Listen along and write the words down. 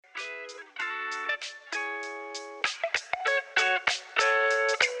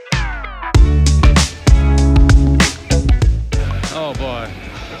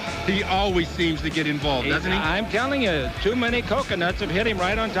He always seems to get involved, doesn't he? I'm telling you, too many coconuts have hit him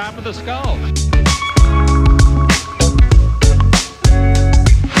right on top of the skull.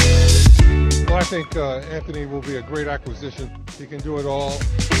 Well, I think Anthony will be a great acquisition. He can do it all.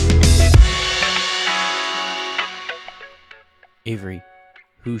 Avery,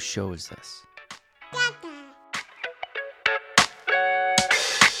 whose show is this?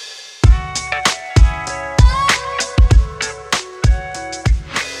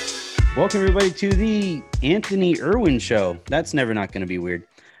 Welcome, everybody, to the Anthony Irwin Show. That's never not going to be weird.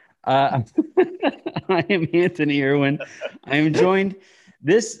 I am Anthony Irwin. I am joined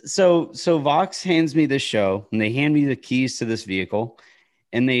so Vox hands me this show, and they hand me the keys to this vehicle,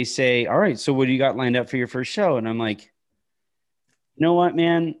 and they say, all right, so what do you got lined up for your first show? And I'm like, you know what,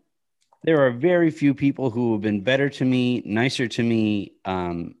 man? There are very few people who have been better to me, nicer to me,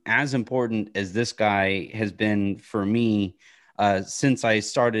 as important as this guy has been for me since I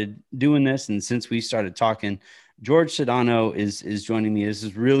started doing this and since we started talking. Jorge Sedano is joining me. This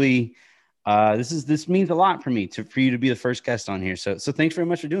is really this means a lot for me for you to be the first guest on here. So thanks very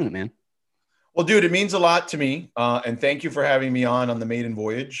much for doing it, man. Well, dude, it means a lot to me. And thank you for having me on the maiden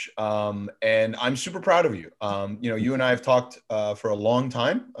voyage. And I'm super proud of you. You and I have talked for a long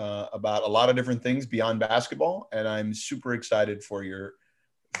time about a lot of different things beyond basketball. And I'm super excited for your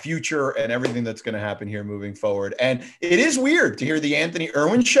future and everything that's going to happen here moving forward. And it is weird to hear the Anthony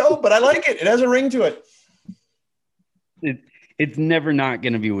Irwin Show, but I like it. It has a ring to it. It's never not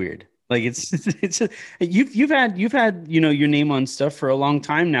going to be weird. Like you've had your name on stuff for a long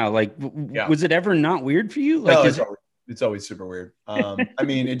time now. Like, Was it ever not weird for you? Like, no, it's always super weird. I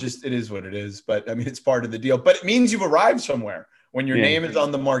mean, it is what it is, but I mean, it's part of the deal, but it means you've arrived somewhere when your name is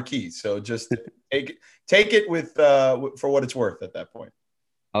on the marquee. So just take it with for what it's worth at that point.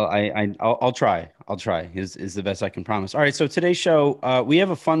 I'll try. Is the best I can promise. All right. So today's show, we have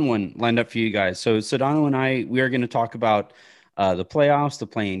a fun one lined up for you guys. So Sedano and we are going to talk about the playoffs, the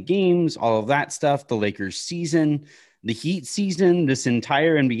play-in games, all of that stuff, the Lakers season, the Heat season, this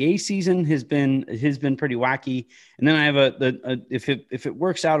entire NBA season has been pretty wacky. And then I have if it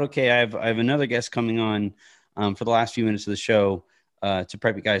works out okay, I have another guest coming on for the last few minutes of the show to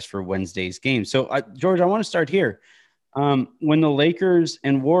prep you guys for Wednesday's game. So George, I want to start here. When the Lakers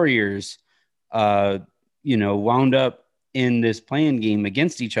and Warriors, wound up in this play-in game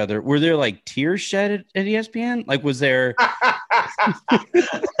against each other, were there like tears shed at ESPN? Like, was there?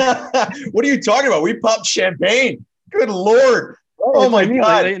 What are you talking about? We popped champagne. Good Lord. Oh my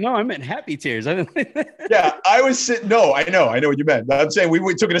God. No, I meant happy tears. Yeah, I was sitting. No, I know what you meant. I'm saying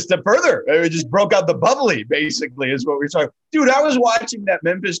we took it a step further. We just broke out the bubbly, basically, is what we were talking. Dude, I was watching that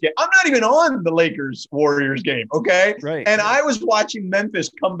Memphis game. I'm not even on the Lakers Warriors game. Okay. Right. And I was watching Memphis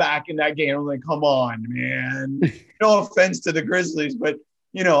come back in that game. I'm like, come on, man. No offense to the Grizzlies, but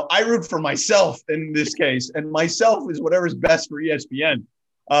I root for myself in this case, and myself is whatever's best for ESPN.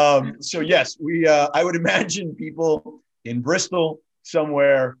 So yes, I would imagine people in Bristol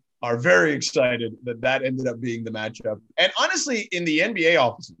somewhere are very excited that ended up being the matchup. And honestly, in the NBA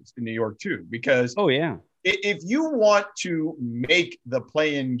offices in New York too, because if you want to make the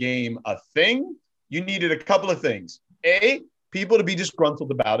play-in game a thing, you needed a couple of things. A, people to be disgruntled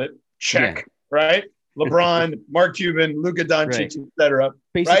about it. Check, right? LeBron, Mark Cuban, Luka Doncic, right, etc.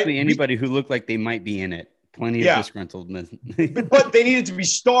 Basically anybody who looked like they might be in it. Plenty of disgruntledness. But they needed to be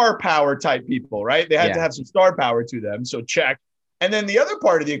star power type people, right? They had to have some star power to them. So check. And then the other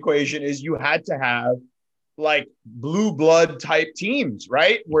part of the equation is you had to have like blue blood type teams,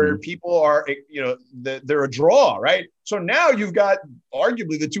 right? Where people are, they're a draw, right? So now you've got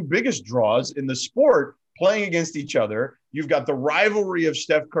arguably the two biggest draws in the sport playing against each other. You've got the rivalry of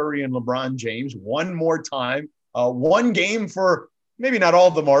Steph Curry and LeBron James one more time, one game for maybe not all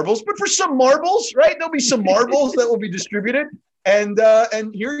the marbles, but for some marbles, right? There'll be some marbles that will be distributed. And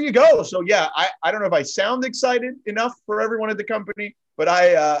here you go. So yeah, I don't know if I sound excited enough for everyone at the company, but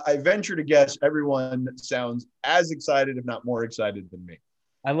I venture to guess everyone sounds as excited, if not more excited than me.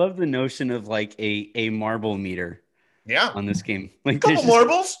 I love the notion of like a marble meter. Yeah. On this game. Like a couple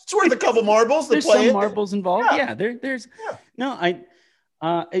marbles. It's worth a couple marbles. There's some marbles involved. Yeah.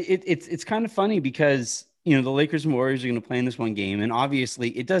 It's kind of funny because the Lakers and Warriors are going to play in this one game. And obviously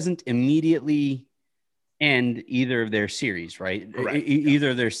it doesn't immediately end either of their series, right?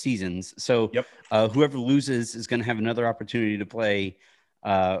 Either of their seasons. So whoever loses is going to have another opportunity to play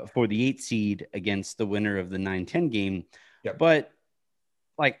for the 8th seed against the winner of the 9-10 game. Yep. But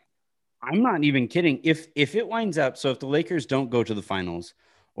like, I'm not even kidding. If it winds up, so if the Lakers don't go to the finals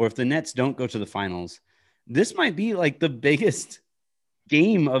or if the Nets don't go to the finals, this might be like the biggest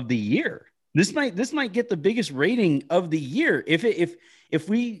game of the year. This might get the biggest rating of the year. If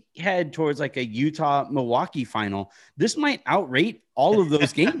we head towards like a Utah Milwaukee final, this might outrate all of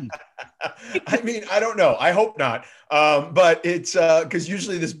those games. I mean, I don't know. I hope not. But it's because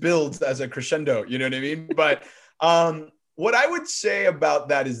usually this builds as a crescendo. You know what I mean? But what I would say about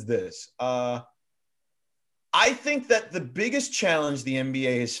that is this. I think that the biggest challenge the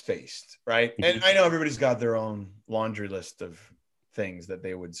NBA has faced, right? And I know everybody's got their own laundry list of things that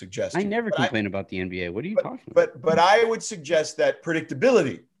they would suggest. I never complain about the NBA. What are you talking about? But I would suggest that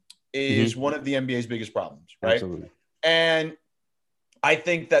predictability is one of the NBA's biggest problems, right? Absolutely. And I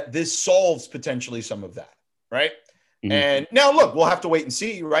think that this solves potentially some of that, right? And now, look, we'll have to wait and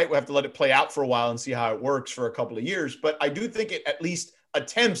see, right? We'll have to let it play out for a while and see how it works for a couple of years. But I do think it at least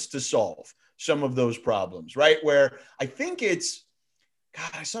attempts to solve some of those problems, right? Where I think it's, God,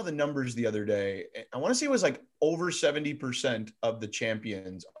 I saw the numbers the other day. I want to say it was like over 70% of the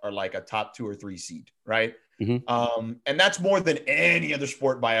champions are like a top 2 or 3 seed, right? And that's more than any other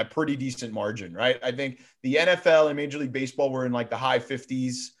sport by a pretty decent margin, right? I think the NFL and Major League Baseball were in like the high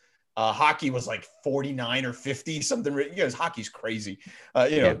 50s. Hockey was like 49 or 50, something, you know, hockey's crazy.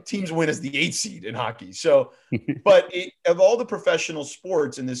 Teams win as the 8th seed in hockey. So, but of all the professional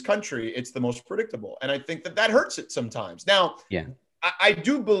sports in this country, it's the most predictable. And I think that hurts it sometimes. Now, I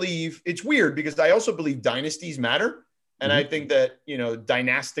do believe it's weird because I also believe dynasties matter. And I think that, you know,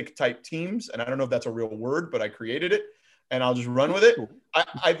 dynastic type teams, and I don't know if that's a real word, but I created it and I'll just run with it.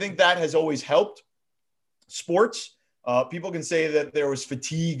 I think that has always helped sports. People can say that there was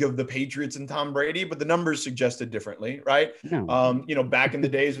fatigue of the Patriots and Tom Brady, but the numbers suggested differently, right? No. Back in the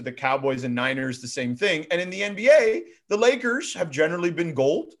days with the Cowboys and Niners, the same thing. And in the NBA, the Lakers have generally been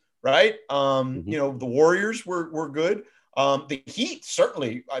gold, right? The Warriors were good. The Heat,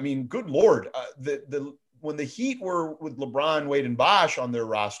 certainly. I mean, good Lord. When the Heat were with LeBron, Wade, and Bosh on their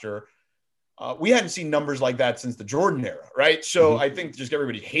roster, we hadn't seen numbers like that since the Jordan era, right? So I think just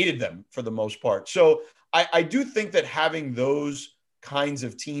everybody hated them for the most part. So I do think that having those kinds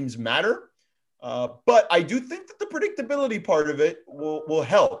of teams matter. But I do think that the predictability part of it will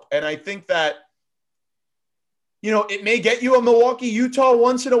help. And I think that, you know, it may get you a Milwaukee, Utah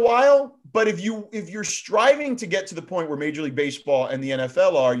once in a while, but if you're striving to get to the point where Major League Baseball and the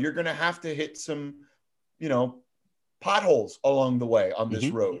NFL are, you're going to have to hit some, you know, potholes along the way on this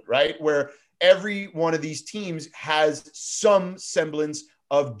road, right? Where every one of these teams has some semblance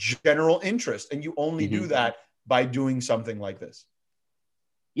of general interest, and you only do that by doing something like this.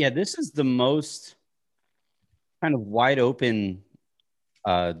 Yeah, this is the most kind of wide open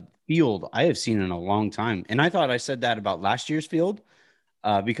field I have seen in a long time. And I thought I said that about last year's field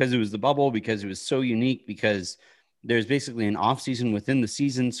because it was the bubble, because it was so unique, because there's basically an off season within the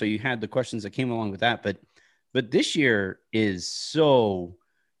season. So you had the questions that came along with that. But this year is so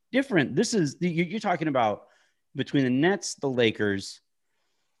different. This is you're talking about between the Nets, the Lakers,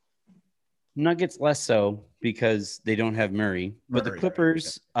 Nuggets less so because they don't have Murray, but the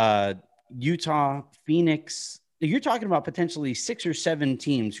Clippers, Utah, Phoenix. You're talking about potentially 6 or 7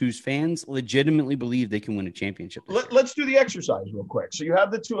 teams whose fans legitimately believe they can win a championship. Let's do the exercise real quick. So you have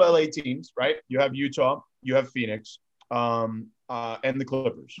the 2 LA teams, right? You have Utah, you have Phoenix, and the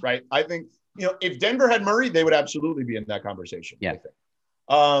Clippers, right? I think, you know, if Denver had Murray, they would absolutely be in that conversation. Yeah. I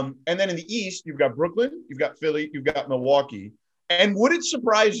think. And then in the East, you've got Brooklyn, you've got Philly, you've got Milwaukee. And would it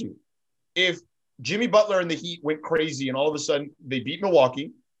surprise you if Jimmy Butler and the Heat went crazy and all of a sudden they beat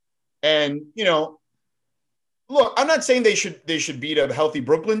Milwaukee? And, you know, look, I'm not saying they should beat a healthy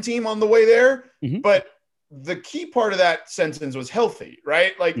Brooklyn team on the way there, but the key part of that sentence was healthy,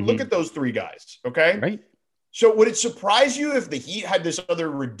 right? Like, look at those 3 guys, okay? Right. So would it surprise you if the Heat had this other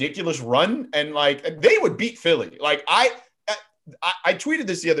ridiculous run and, like, they would beat Philly? Like, I tweeted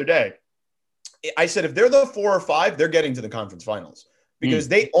this the other day. I said, if they're the 4 or 5, they're getting to the conference finals because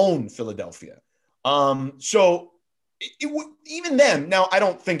they own Philadelphia. So it would, even then, now I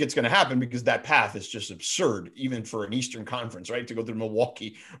don't think it's going to happen because that path is just absurd, even for an Eastern Conference, right? To go through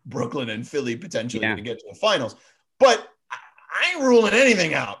Milwaukee, Brooklyn, and Philly potentially to get to the finals. But I ain't ruling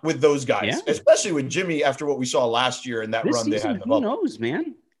anything out with those guys, especially with Jimmy after what we saw last year and that this run season, they had in the who bubble. knows,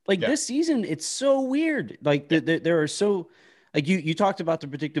 man? Like this season, it's so weird. Like there are so, like you talked about the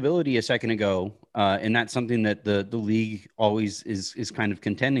predictability a second ago, and that's something that the league always is kind of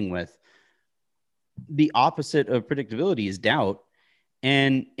contending with. The opposite of predictability is doubt.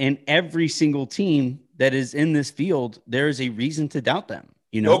 And every single team that is in this field, there is a reason to doubt them.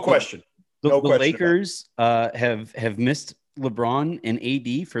 You know, no question. The Lakers have missed LeBron and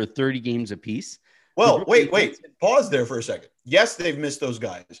AD for 30 games apiece. Well, wait. Pause there for a second. Yes, they've missed those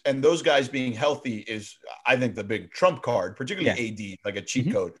guys. And those guys being healthy is, I think, the big trump card, particularly AD, like a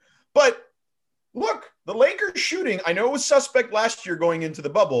cheat code. But look, the Lakers shooting, I know it was suspect last year going into the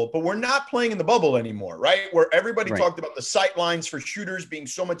bubble, but we're not playing in the bubble anymore, right? Where everybody talked about the sight lines for shooters being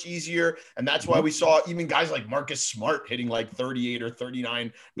so much easier. And that's why we saw even guys like Marcus Smart hitting like 38 or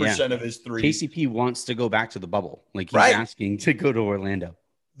 39% of his threes. KCP wants to go back to the bubble. Like he's asking to go to Orlando.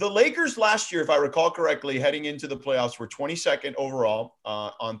 The Lakers last year, if I recall correctly, heading into the playoffs were 22nd overall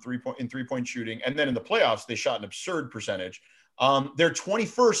on three-point shooting. And then in the playoffs, they shot an absurd percentage. They're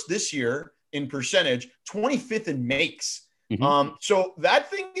 21st this year in percentage, 25th in makes. So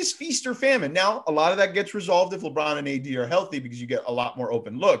that thing is feast or famine. Now, a lot of that gets resolved if LeBron and AD are healthy because you get a lot more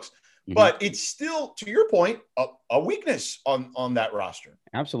open looks. But it's still, to your point, a weakness on that roster.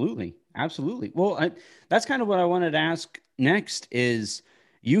 Absolutely. Well, that's kind of what I wanted to ask next is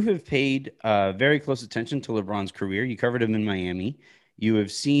you have paid very close attention to LeBron's career. You covered him in Miami. You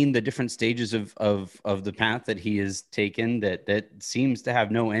have seen the different stages of the path that he has taken that seems to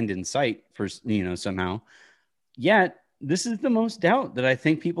have no end in sight for, somehow. Yet this is the most doubt that I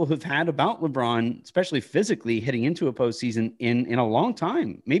think people have had about LeBron, especially physically heading into a postseason in a long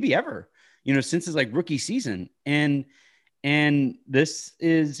time, maybe ever, since his like rookie season. And this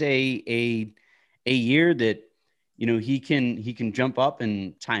is a year that, he can jump up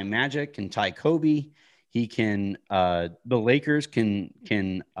and tie Magic and tie Kobe. He can, the Lakers can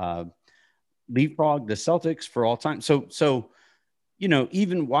leapfrog the Celtics for all time. So,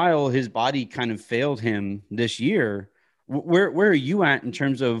 even while his body kind of failed him this year, where are you at in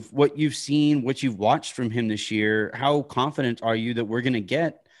terms of what you've seen, what you've watched from him this year? How confident are you that we're going to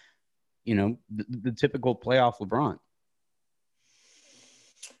get, the typical playoff LeBron?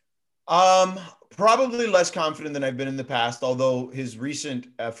 Probably less confident than I've been in the past, although his recent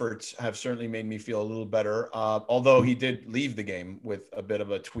efforts have certainly made me feel a little better. Although he did leave the game with a bit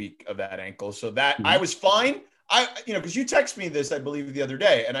of a tweak of that ankle. So that I was fine. Because you texted me this, I believe, the other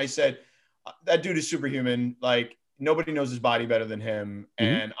day, and I said, that dude is superhuman. Like, nobody knows his body better than him.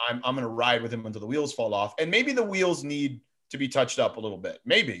 And I'm going to ride with him until the wheels fall off. And maybe the wheels need to be touched up a little bit.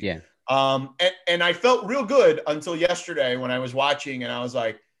 Maybe. Yeah. And I felt real good until yesterday when I was watching and I was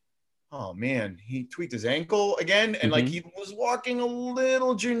like, oh man, he tweaked his ankle again. And like he was walking a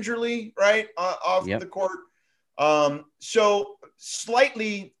little gingerly, right, off the court. So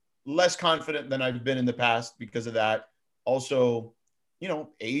slightly less confident than I've been in the past because of that. Also,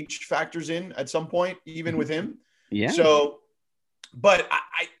 age factors in at some point, even with him. Yeah. So, but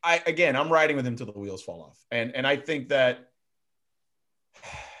I again, I'm riding with him till the wheels fall off. And I think that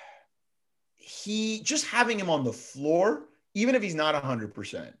he just having him on the floor, even if he's not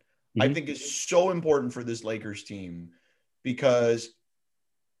 100%, I think is so important for this Lakers team because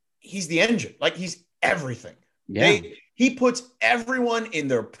he's the engine. Like he's everything. Yeah. He puts everyone in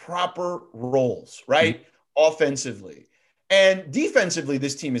their proper roles, right? Offensively. And defensively,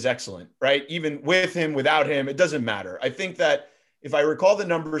 this team is excellent, right? Even with him, without him, it doesn't matter. I think that if I recall the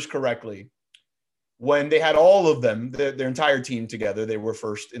numbers correctly, when they had all of them, their entire team together, they were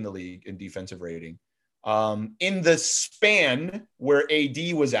first in the league in defensive rating. In the span where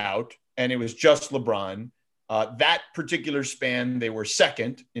AD was out and it was just LeBron, that particular span, they were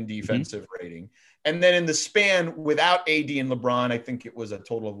second in defensive rating. And then in the span without AD and LeBron, I think it was a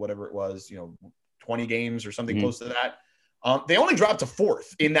total of whatever it was, 20 games or something close to that. They only dropped to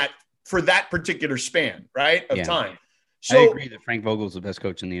fourth for that particular span, right, of time. So I agree that Frank Vogel's the best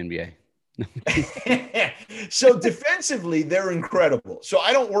coach in the NBA. So defensively, they're incredible. So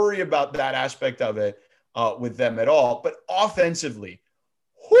I don't worry about that aspect of it with them at all. But offensively,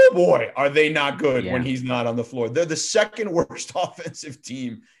 oh boy, are they not good when he's not on the floor. They're the second worst offensive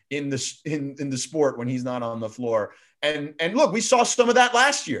team in the sport when he's not on the floor. And look, we saw some of that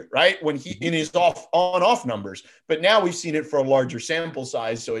last year, right? When he in his on-off numbers. But now we've seen it for a larger sample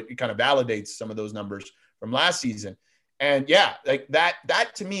size, so it kind of validates some of those numbers from last season. And yeah, like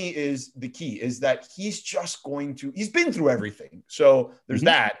that to me is the key, is that he's been through everything. So there's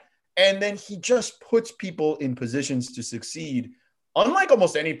that. And then he just puts people in positions to succeed, unlike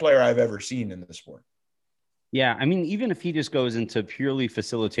almost any player I've ever seen in the sport. Yeah. I mean, even if he just goes into purely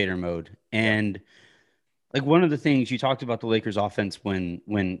facilitator mode and like one of the things you talked about the Lakers offense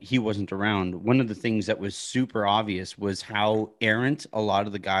when he wasn't around, one of the things that was super obvious was how errant a lot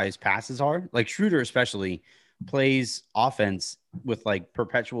of the guys' passes are. Like Schroeder especially plays offense with like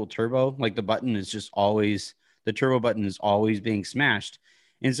perpetual turbo. Like the turbo button is always being smashed.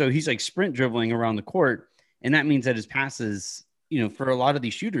 And so he's like sprint dribbling around the court. And that means that his passes, for a lot of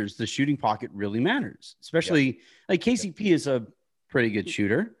these shooters, the shooting pocket really matters, especially like KCP is a pretty good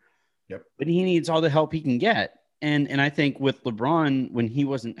shooter, but he needs all the help he can get. And I think with LeBron, when he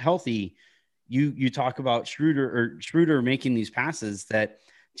wasn't healthy, you talk about Schroeder making these passes that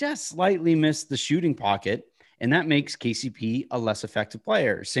just slightly missed the shooting pocket. And that makes KCP a less effective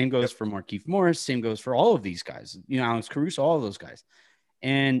player. Same goes for Markieff Morris. Same goes for all of these guys, Alex Caruso, all of those guys.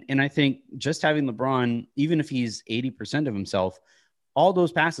 And I think just having LeBron, even if he's 80% of himself, all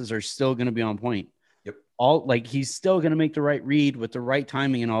those passes are still going to be on point. Yep. He's still going to make the right read with the right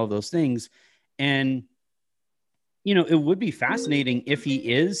timing and all of those things. And, it would be fascinating if he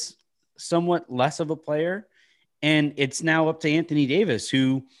is somewhat less of a player. And it's now up to Anthony Davis,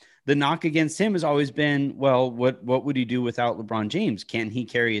 who the knock against him has always been, well, what would he do without LeBron James? Can he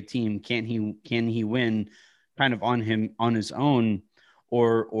carry a team? Can he win kind of on his own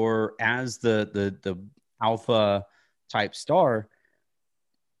or as the alpha type star?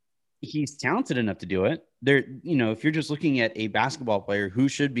 He's talented enough to do it. If you're just looking at a basketball player who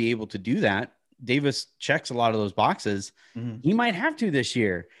should be able to do that, Davis checks a lot of those boxes. Mm-hmm. He might have to this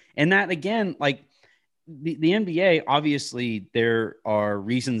year. And that, again, like the NBA, obviously there are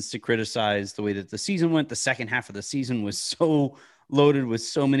reasons to criticize the way that the season went. The second half of the season was so loaded with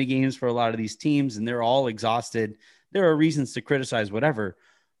so many games for a lot of these teams, and they're all exhausted. There are reasons to criticize whatever,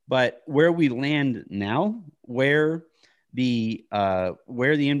 but where we land now, where the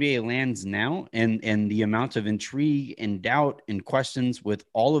NBA lands now, and the amount of intrigue and doubt and questions with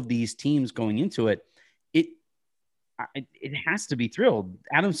all of these teams going into it, it has to be thrilled.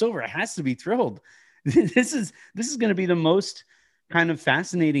 Adam Silver has to be thrilled. This is going to be the most kind of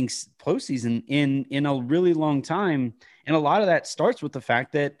fascinating postseason in a really long time, and a lot of that starts with the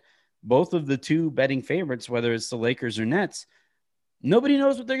fact that both of the two betting favorites, whether it's the Lakers or Nets, nobody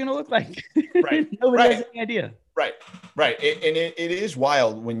knows what they're going to look like. Right. Nobody has any idea. Right. It is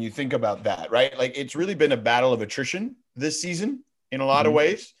wild when you think about that, right? Like, it's really been a battle of attrition this season in a lot of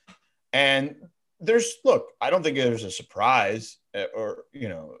ways. And I don't think there's a surprise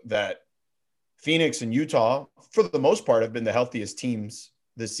that Phoenix and Utah, for the most part, have been the healthiest teams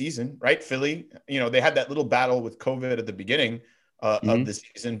this season, right? Philly, they had that little battle with COVID at the beginning of the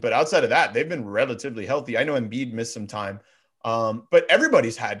season, but outside of that, they've been relatively healthy. I know Embiid missed some time. But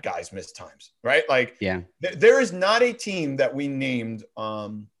everybody's had guys miss times, right? Like, there is not a team that we named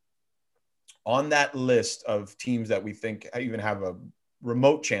on that list of teams that we think even have a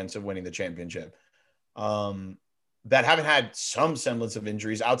remote chance of winning the championship that haven't had some semblance of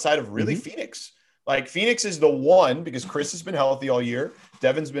injuries outside of really Phoenix. Like, Phoenix is the one because Chris has been healthy all year,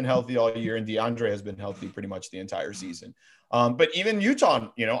 Devin's been healthy all year, and DeAndre has been healthy pretty much the entire season. But even Utah,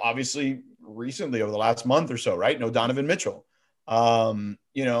 obviously recently over the last month or so, right? No Donovan Mitchell. The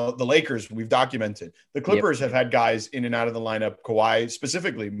Lakers, we've documented. The Clippers have had guys in and out of the lineup, Kawhi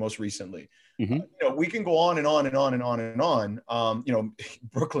specifically most recently. We can go on and on and on and on and on.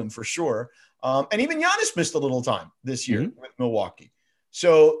 Brooklyn for sure. And even Giannis missed a little time this year with Milwaukee.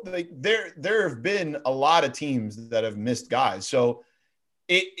 So there have been a lot of teams that have missed guys. So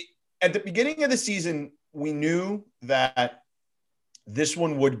at the beginning of the season, we knew that this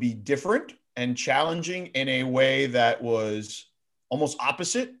one would be different and challenging in a way that was almost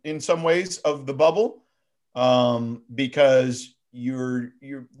opposite in some ways of the bubble, because you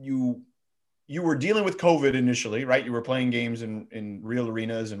were dealing with COVID initially, right? You were playing games in real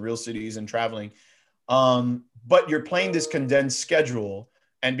arenas and real cities and traveling, but you're playing this condensed schedule,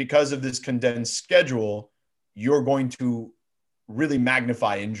 and because of this condensed schedule, you're going to really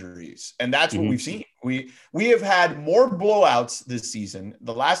magnify injuries, and that's what we've seen. We have had more blowouts this season.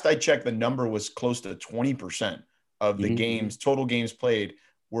 The last I checked, the number was close to 20% of the games, total games played,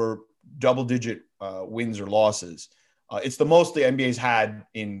 were double-digit wins or losses. It's the most the NBA's had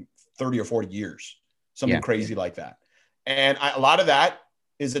in 30 or 40 years, something crazy like that. And a lot of that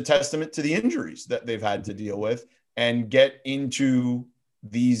is a testament to the injuries that they've had to deal with and get into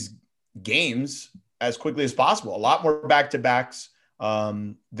these games as quickly as possible. A lot more back-to-backs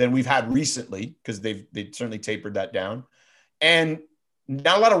than we've had recently, because they've certainly tapered that down. And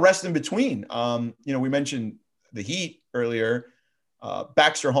not a lot of rest in between. We mentioned the Heat earlier.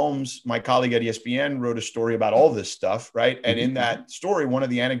 Baxter Holmes, my colleague at ESPN, wrote a story about all this stuff, right? And in that story, one of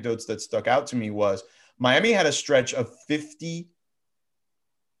the anecdotes that stuck out to me was Miami had a stretch of 50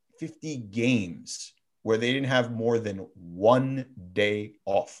 games where they didn't have more than 1 day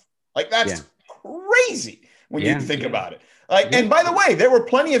off. Like, that's crazy when you think about it. Like, and by the way, there were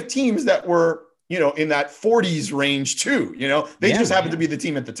plenty of teams that were, in that 40s range too. They just happened to be the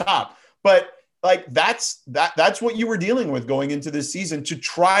team at the top. But like, that's what you were dealing with going into this season to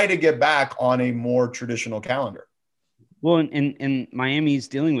try to get back on a more traditional calendar. Well, and Miami's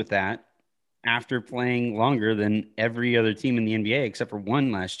dealing with that after playing longer than every other team in the NBA except for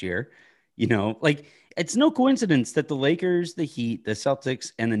one last year. it's no coincidence that the Lakers, the Heat, the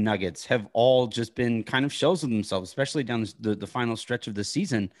Celtics, and the Nuggets have all just been kind of shells of themselves, especially down the final stretch of the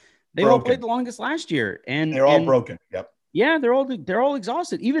season. They all played the longest last year, and they're all broken. Yep. Yeah, they're all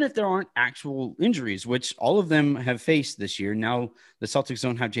exhausted, even if there aren't actual injuries, which all of them have faced this year. Now the Celtics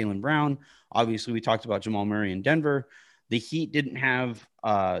don't have Jaylen Brown. Obviously, we talked about Jamal Murray in Denver. The Heat didn't have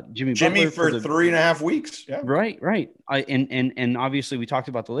Jimmy Butler for 3.5 weeks. Yeah, right. And obviously we talked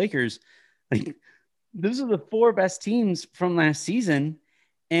about the Lakers. Like, those are the 4 best teams from last season,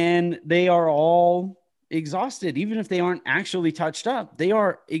 and they are all exhausted. Even if they aren't actually touched up, they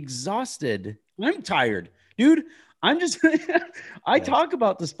are exhausted. I'm tired, dude. I'm just, I talk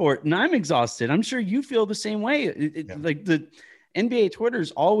about the sport and I'm exhausted. I'm sure you feel the same way. Like the NBA Twitter is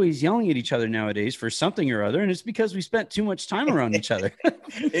always yelling at each other nowadays for something or other. And it's because we spent too much time around each other.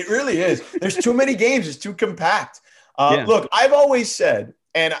 It really is. There's too many games. It's too compact. Look, I've always said,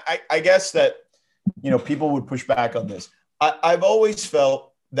 and I guess that, people would push back on this. I've always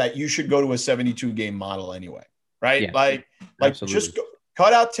felt that you should go to a 72 game model anyway, right? Yeah, like just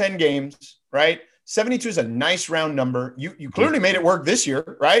cut out 10 games, right? 72 is a nice round number. You clearly made it work this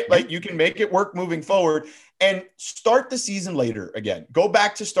year, right? Like you can make it work moving forward and start the season later again. Go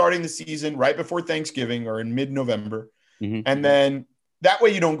back to starting the season right before Thanksgiving or in mid-November. Mm-hmm. And then that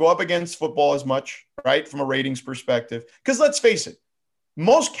way you don't go up against football as much, right? From a ratings perspective. Because let's face it,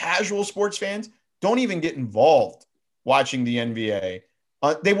 most casual sports fans don't even get involved watching the NBA.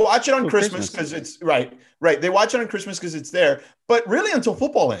 They watch it on Christmas because it's right. They watch it on Christmas because it's there. But really, until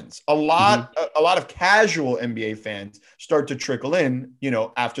football ends, a lot of casual NBA fans start to trickle in,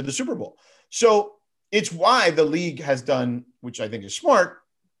 after the Super Bowl. So it's why the league has done, which I think is smart,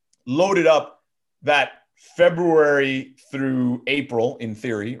 loaded up that February through April, in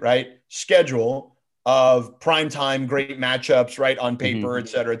theory, right, schedule of primetime great matchups, right, on paper, et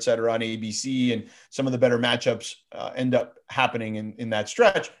cetera, on ABC, and some of the better matchups end up happening in that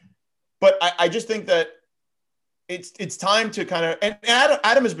stretch. But I just think that it's time to kind of, and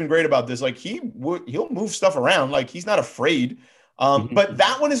Adam has been great about this. Like he'll move stuff around. Like he's not afraid. But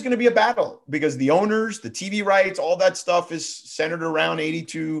that one is going to be a battle because the owners, the TV rights, all that stuff is centered around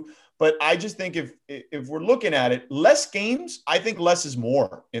 82. But I just think if we're looking at it, less games, I think less is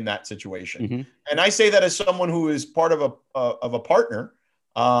more in that situation. And I say that as someone who is part of a partner.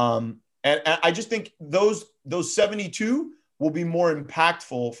 And I just think those 72 will be more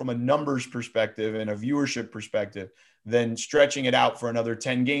impactful from a numbers perspective and a viewership perspective than stretching it out for another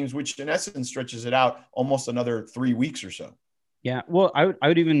 10 games, which in essence stretches it out almost another 3 weeks or so. Yeah. Well,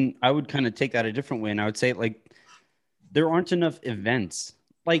 I would kind of take that a different way. And I would say like, there aren't enough events.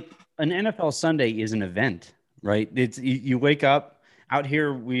 Like an NFL Sunday is an event, right? It's you wake up out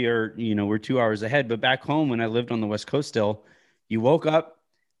here. We are, we're 2 hours ahead, but back home when I lived on the West Coast still, you woke up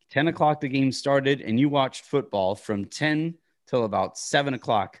 10 o'clock, the game started and you watched football from 10 till about 7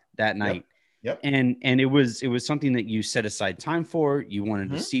 o'clock that night. Yep. And it was something that you set aside time for. You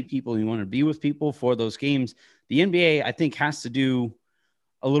wanted to see people, you wanted to be with people for those games. The NBA, I think, has to do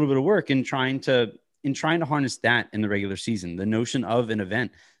a little bit of work in trying to harness that in the regular season, the notion of an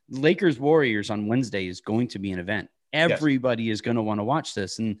event. Lakers Warriors on Wednesday is going to be an event. Everybody is going to want to watch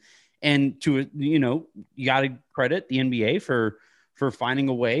this. And to, you got to credit the NBA for finding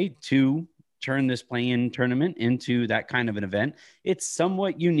a way to turn this play-in tournament into that kind of an event. It's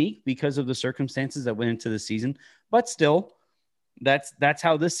somewhat unique because of the circumstances that went into the season, but still that's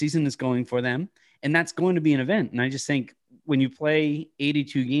how this season is going for them. And that's going to be an event. And I just think when you play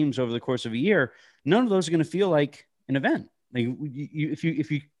 82 games over the course of a year, none of those are going to feel like an event. Like if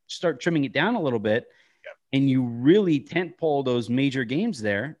you start trimming it down a little bit and you really tentpole those major games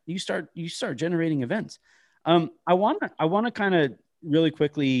there, you start generating events. I want to kind of really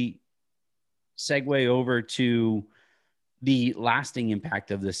quickly segue over to the lasting impact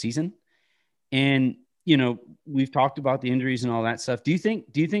of the season. And, we've talked about the injuries and all that stuff. Do you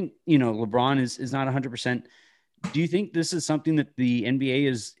think, LeBron is not 100%? Do you think this is something that the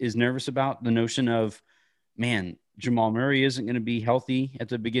NBA is nervous about? The notion of, man, Jamal Murray isn't going to be healthy at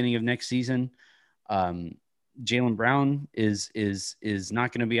the beginning of next season. Jaylen Brown is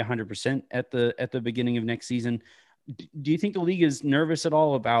not going to be 100% at the beginning of next season. Do you think the league is nervous at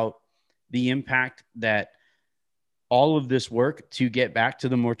all about the impact that all of this work to get back to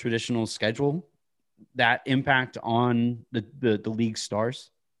the more traditional schedule, that impact on the league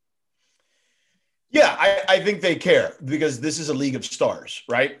stars? Yeah, I think they care because this is a league of stars,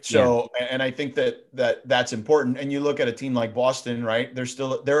 right? So, and I think that's important. And you look at a team like Boston, right?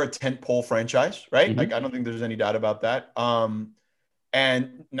 They're a tent pole franchise, right? Like, I don't think there's any doubt about that.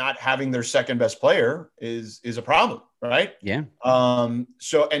 and not having their second best player is a problem, right? Yeah.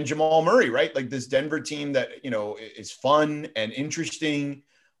 So, and Jamal Murray, right? Like this Denver team that, you know, is fun and interesting.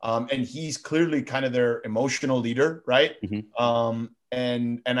 And he's clearly kind of their emotional leader, right? Mm-hmm.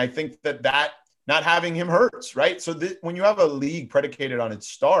 And I think that not having him hurts, right? So when you have a league predicated on its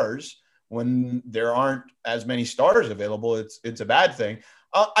stars, when there aren't as many stars available, it's a bad thing.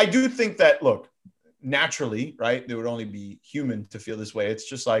 I do think that, look, naturally, right, there would only be human to feel this way. It's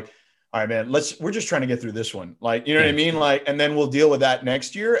just like, all right, man, we're just trying to get through this one. Like, you know what I mean? Like, and then we'll deal with that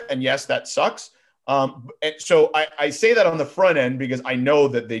next year. And yes, that sucks. And so I say that on the front end because I know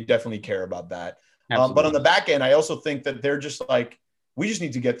that they definitely care about that. But on the back end, I also think that they're just like, we just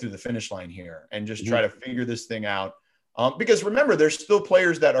need to get through the finish line here and just try to figure this thing out. Because remember, there's still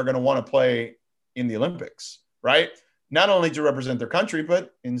players that are going to want to play in the Olympics, right? Not only to represent their country,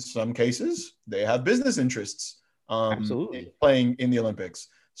 but in some cases, they have business interests in playing in the Olympics.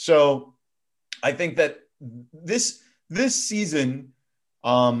 So I think that this season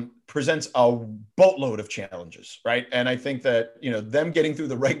presents a boatload of challenges, right? And I think that, you know, them getting through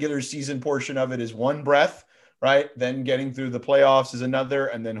the regular season portion of it is one breath, right? Then getting through the playoffs is another,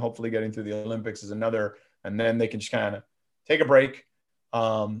 and then hopefully getting through the Olympics is another, and then they can just kind of take a break.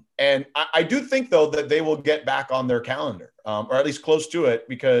 And I do think, though, that they will get back on their calendar, or at least close to it,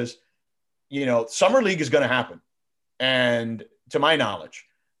 because, you know, Summer League is going to happen, and to my knowledge,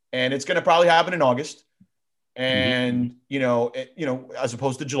 and it's going to probably happen in August, and you know, as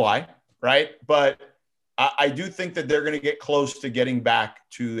opposed to July, right? But I do think that they're going to get close to getting back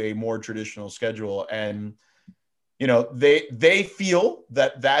to a more traditional schedule, and you know, they feel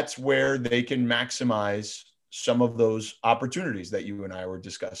that that's where they can maximize some of those opportunities that you and I were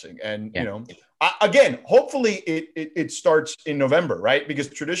discussing. And, you know, again, hopefully it starts in November, right? Because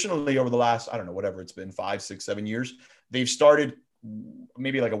traditionally over the last, I don't know, whatever it's been, 5, 6, 7 years, they've started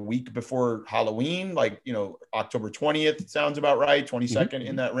maybe like a week before Halloween, like, you know, October 20th sounds about right. 22nd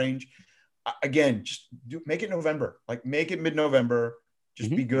in that range. Again, just make it November, like make it mid-November, just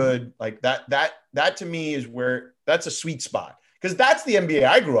be good. Like that to me is where that's a sweet spot. Cause that's the NBA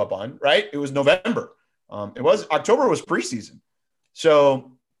I grew up on, right? It was November. October was preseason.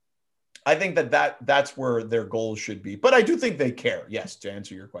 So I think that's where their goals should be, but I do think they care. Yes. To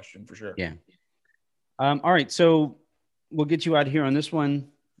answer your question for sure. Yeah. All right. So we'll get you out here on this one.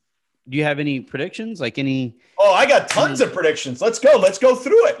 Do you have any predictions? Like any? Oh, I got tons of predictions. Let's go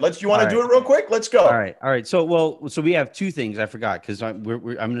through it. You want to do it real quick? Let's go. All right. So we have two things I forgot, because I'm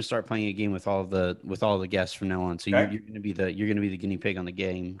going to start playing a game with all the guests from now on. So you're going to be the guinea pig on the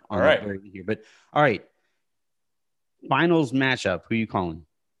game. All right. Here. But all right. Finals matchup. Who are you calling?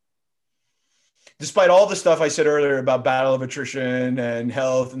 Despite all the stuff I said earlier about battle of attrition and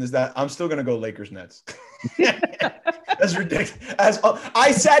health and that, I'm still going to go Lakers Nets. That's ridiculous.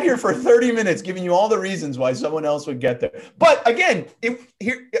 I sat here for 30 minutes giving you all the reasons why someone else would get there. But again,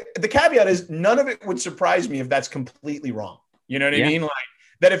 the caveat is none of it would surprise me if that's completely wrong. You know what I mean? Like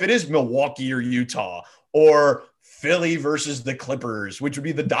that if it is Milwaukee or Utah or Philly versus the Clippers, which would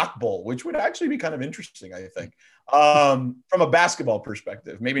be the Doc Bowl, which would actually be kind of interesting, I think, from a basketball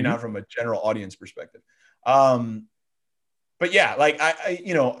perspective, maybe not from a general audience perspective. But yeah, like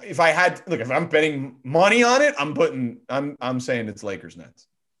if I'm betting money on it, I'm saying it's Lakers Nets.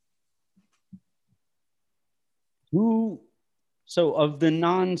 So of the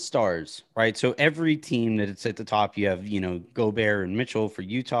non-stars, right? So every team that it's at the top, you have, Gobert and Mitchell for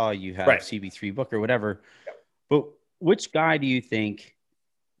Utah, you have CB3 Booker, whatever. Yep. But which guy do you think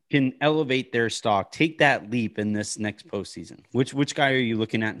can elevate their stock, take that leap in this next postseason? Which guy are you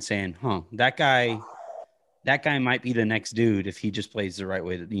looking at and saying, that guy might be the next dude if he just plays the right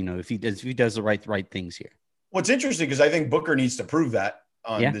way, if he does the right things here? What's interesting, because I think Booker needs to prove that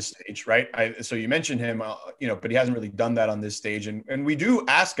on this stage, right? So you mentioned him, but he hasn't really done that on this stage. And we do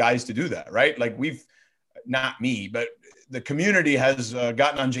ask guys to do that, right? Like not me, but the community has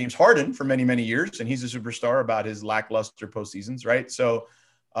gotten on James Harden for many, many years, and he's a superstar about his lackluster postseasons, right? So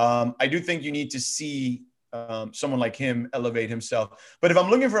I do think you need to see someone like him elevate himself. But if I'm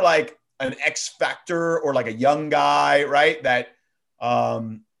looking for like an X factor or like a young guy, right? That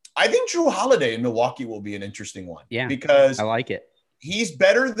I think Drew Holiday in Milwaukee will be an interesting one. Yeah, because I like it. He's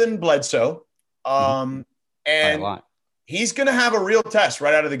better than Bledsoe, and he's going to have a real test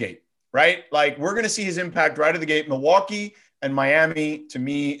right out of the gate, right? Like we're going to see his impact right out of the gate. Milwaukee and Miami, to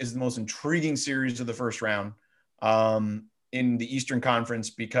me, is the most intriguing series of the first round in the Eastern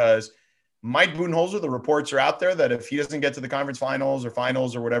Conference, because Mike Budenholzer, the reports are out there that if he doesn't get to the conference finals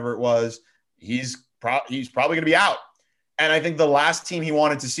or whatever it was, he's probably going to be out. And I think the last team he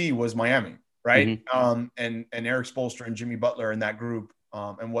wanted to see was Miami. right? And Eric Spoelstra and Jimmy Butler in that group,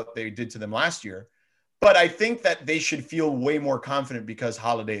 and what they did to them last year. But I think that they should feel way more confident because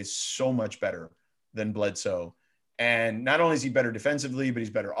Holiday is so much better than Bledsoe. And not only is he better defensively, but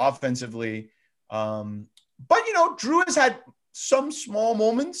he's better offensively. But, you know, Drew has had some small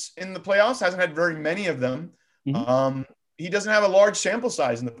moments in the playoffs, hasn't had very many of them. He doesn't have a large sample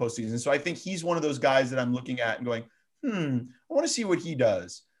size in the postseason. So I think he's one of those guys that I'm looking at and going, I want to see what he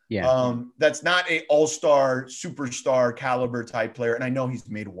does. Yeah. That's not a all-star, superstar caliber type player. And I know he's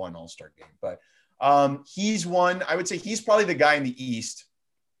made one all-star game, but he's one. I would say he's probably the guy in the East.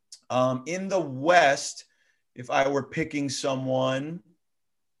 In the West, if I were picking someone,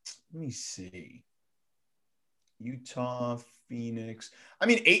 let me see. Utah, Phoenix. I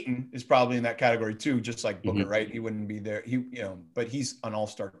mean, Ayton is probably in that category too, just like Booker, right? He wouldn't be there. But he's an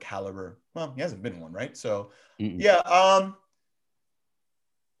all-star caliber. Well, he hasn't been one, right? So yeah.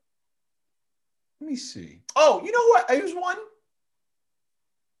 Let me see. Oh, you know what? I was one.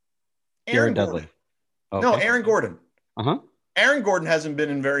 Aaron Gordon. Okay. No, Aaron Gordon. Aaron Gordon hasn't been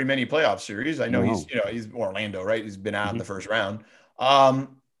in very many playoff series. I know he's Orlando, right? He's been out in the first round.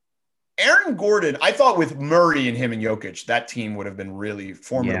 Aaron Gordon, I thought with Murray and him and Jokic, that team would have been really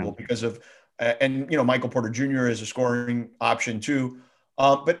formidable because of, Michael Porter Jr. is a scoring option too.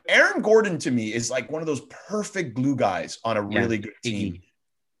 But Aaron Gordon to me is like one of those perfect glue guys on a really good team.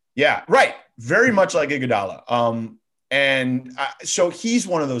 Yeah, right. Very much like Iguodala. So he's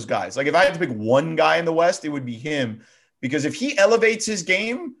one of those guys. Like if I had to pick one guy in the West, it would be him, because if he elevates his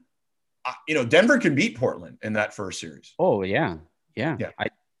game, Denver can beat Portland in that first series. Oh yeah.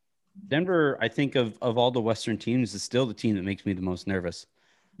 Denver, I think of all the Western teams, is still the team that makes me the most nervous.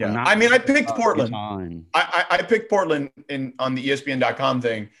 Yeah, I picked Portland. I picked Portland on the ESPN.com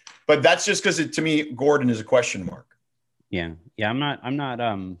thing, but that's just because to me, Gordon is a question mark. Yeah. I'm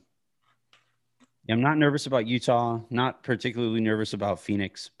not nervous about Utah. Not particularly nervous about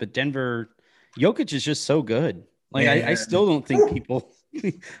Phoenix, but Denver, Jokic is just so good. Like I still don't think people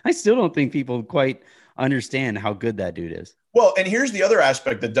quite understand how good that dude is. Well, and here's the other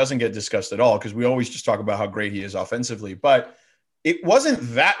aspect that doesn't get discussed at all, because we always just talk about how great he is offensively, but it wasn't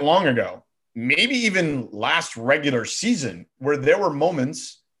that long ago, maybe even last regular season, where there were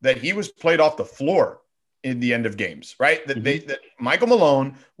moments that he was played off the floor in the end of games, right? That Michael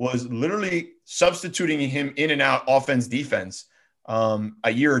Malone was literally substituting him in and out offense, defense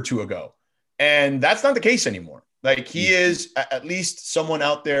a year or two ago. And that's not the case anymore. Like he is at least someone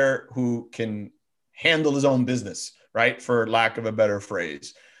out there who can handle his own business, right? For lack of a better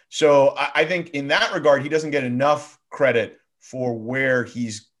phrase. So I think in that regard, he doesn't get enough credit for where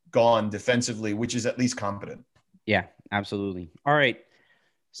he's gone defensively, which is at least competent. Yeah, absolutely. All right.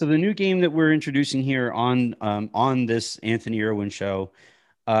 So the new game that we're introducing here on this Anthony Irwin show,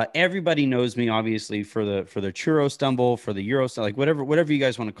 everybody knows me obviously for the churro stumble, for the Euro, like whatever you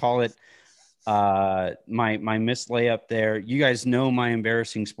guys want to call it. My missed layup there. You guys know my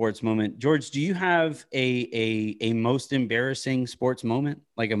embarrassing sports moment. George, do you have a most embarrassing sports moment?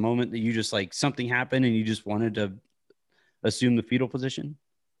 Like a moment that you just like something happened and you just wanted to assume the fetal position?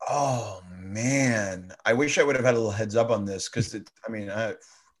 Oh man, I wish I would have had a little heads up on this, because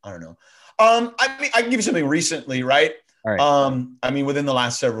I don't know. I can give you something recently, right? All right. Within the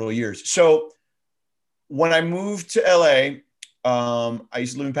last several years. So when I moved to LA, I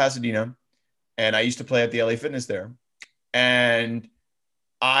used to live in Pasadena, and I used to play at the LA Fitness there. And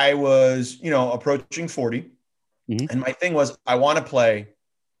I was, approaching 40. And my thing was, I want to play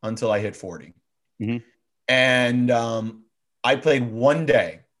until I hit 40. And I played one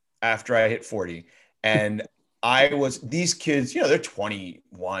day after I hit 40. And these kids, they're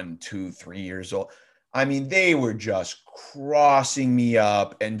 21, 2, 3 years old. I mean, they were just crossing me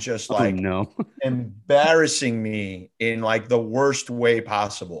up and just embarrassing me in like the worst way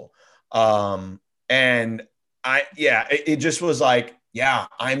possible. It just was like,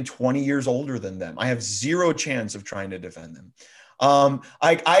 I'm 20 years older than them. I have zero chance of trying to defend them.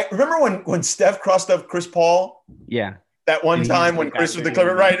 I remember when Steph crossed up Chris Paul. Yeah. That one time when Chris was the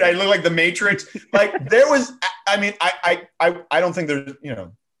Clipper, right? I look like the Matrix. Like there was, I don't think there's,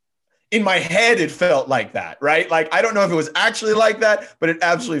 in my head, it felt like that, right? Like, I don't know if it was actually like that, but it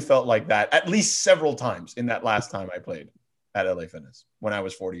absolutely felt like that at least several times in that last time I played at LA Fitness when I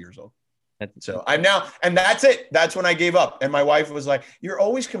was 40 years old. So I'm now, and that's it. That's when I gave up. And my wife was like, you're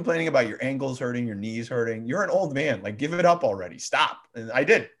always complaining about your ankles hurting, your knees hurting. You're an old man. Like, give it up already. Stop. And I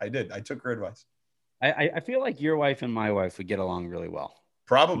did. I took her advice. I feel like your wife and my wife would get along really well.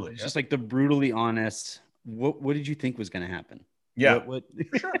 Probably. Just like the brutally honest. What did you think was going to happen? Yeah, what?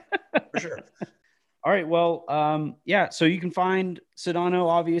 For sure. For sure. All right. Well, so you can find Sedano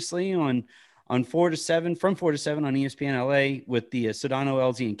obviously on on 4 to 7 from 4 to 7 on ESPN LA with the Sedano,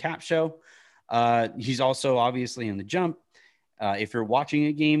 LZ, and Cap show. He's also obviously in the Jump. If you're watching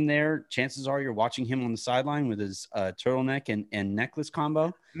a game there, chances are you're watching him on the sideline with his turtleneck and necklace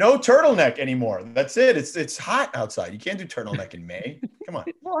combo. No turtleneck anymore. That's it. It's hot outside. You can't do turtleneck in May. Come on.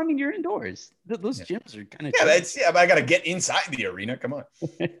 Well, I mean, you're indoors. Those gyms are kind of but I got to get inside the arena. Come on.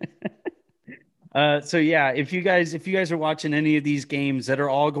 So yeah, if you guys are watching any of these games that are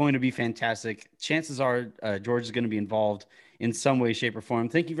all going to be fantastic, chances are George is going to be involved in some way, shape, or form.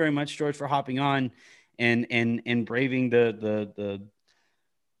 Thank you very much, George, for hopping on and braving the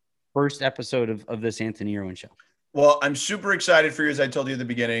first episode of this Anthony Irwin show. Well, I'm super excited for you, as I told you at the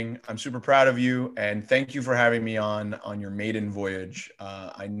beginning. I'm super proud of you, and thank you for having me on your maiden voyage.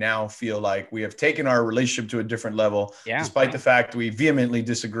 I now feel like we have taken our relationship to a different level, despite the fact we vehemently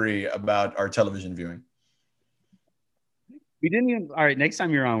disagree about our television viewing. We didn't even. All right, next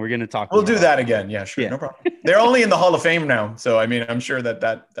time you're on, we're going to talk. We'll do that again. Yeah, sure, no problem. They're only in the Hall of Fame now, so I mean, I'm sure that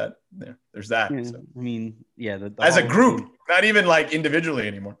there's that. Yeah, so. I mean, yeah, the as a group, not even like individually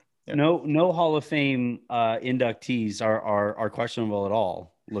anymore. Yeah. No Hall of Fame inductees are questionable at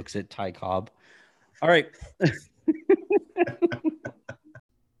all. Looks at Ty Cobb. All right.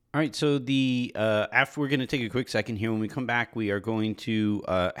 All right. So after we're going to take a quick second here. When we come back, we are going to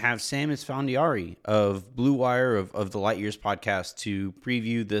have Sam Esfandiari of Blue Wire of the Light Years podcast to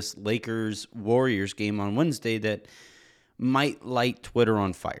preview this Lakers Warriors game on Wednesday that might light Twitter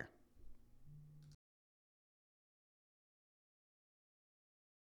on fire.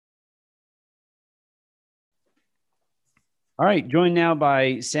 All right, joined now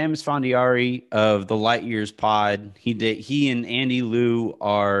by Sam Esfandiari of the Light Years Pod. He and Andy Liu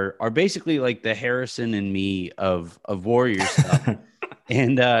are basically like the Harrison and me of Warriors stuff,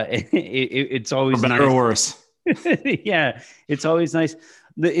 and it's always for better nice. or worse. Yeah, it's always nice.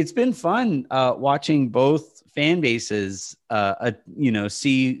 It's been fun watching both fan bases.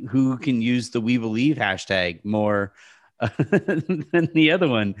 See who can use the "We Believe" hashtag more than the other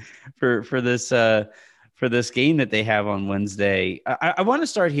one for this. For this game that they have on Wednesday. I want to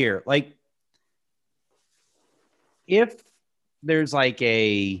start here. Like, if there's like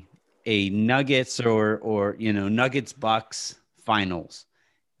a Nuggets or Nuggets Bucks finals,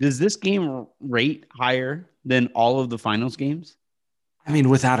 does this game rate higher than all of the finals games? I mean,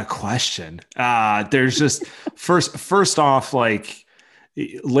 without a question. There's just first off, like,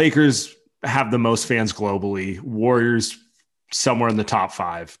 Lakers have the most fans globally. Warriors somewhere in the top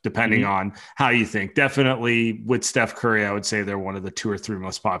 5, depending on how you think. Definitely with Steph Curry, I would say they're one of the 2 or 3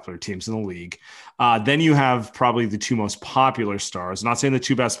 most popular teams in the league. Then you have probably the 2 most popular stars. I'm not saying the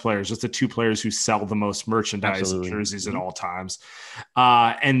 2 best players, just the 2 players who sell the most merchandise and jerseys at all times.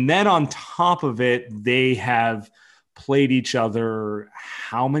 And then on top of it, they have played each other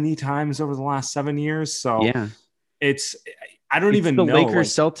how many times over the last 7 years? So I don't even know. Lakers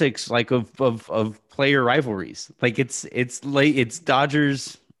Celtics of player rivalries. Like it's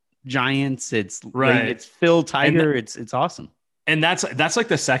Dodgers Giants. It's it's Phil Tiger. It's awesome. And that's like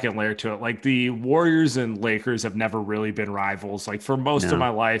the second layer to it. Like the Warriors and Lakers have never really been rivals. Like for most of my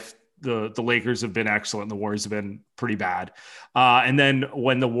life, the Lakers have been excellent. And the Warriors have been pretty bad. And then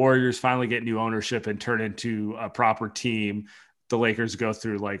when the Warriors finally get new ownership and turn into a proper team, the Lakers go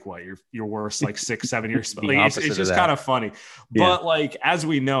through like your worst like 6-7 years. Like, it's just kind of funny. Yeah. But like as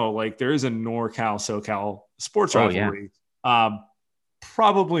we know, like there is a NorCal SoCal sports rivalry.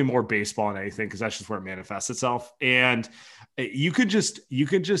 Probably more baseball than anything because that's just where it manifests itself. And you could just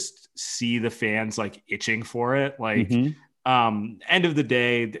see the fans like itching for it. Like end of the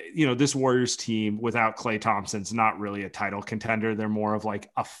day, this Warriors team without Klay Thompson's not really a title contender. They're more of like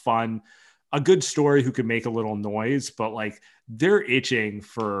a good story who could make a little noise, but like they're itching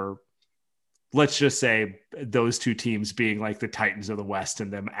for, let's just say, those 2 teams being like the Titans of the West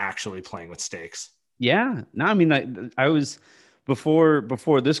and them actually playing with stakes. Yeah. No, I mean, I was before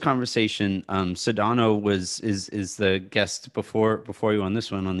this conversation, Sedano is the guest before you on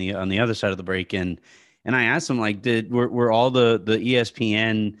this one on the other side of the break. And I asked him, like, were all the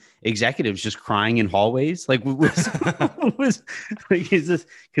ESPN executives just crying in hallways? Like, was like, is this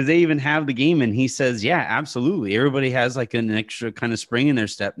because they even have the game? And he says, yeah, absolutely. Everybody has like an extra kind of spring in their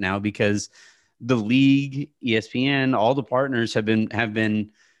step now because the league, ESPN, all the partners have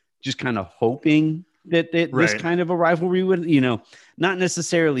been just kind of hoping that this kind of a rivalry would, not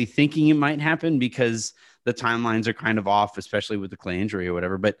necessarily thinking it might happen because the timelines are kind of off, especially with the Klay injury or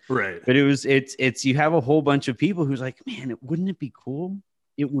whatever. But it's you have a whole bunch of people who's like, man, wouldn't it be cool?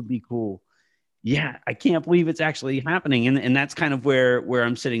 It would be cool. Yeah, I can't believe it's actually happening. And that's kind of where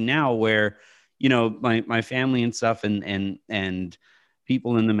I'm sitting now, where my family and stuff and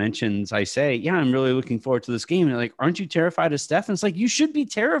people in the mentions, I say, yeah, I'm really looking forward to this game. And they're like, aren't you terrified of Steph? And it's like, you should be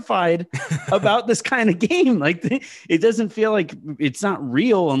terrified about this kind of game. Like it doesn't feel like it's not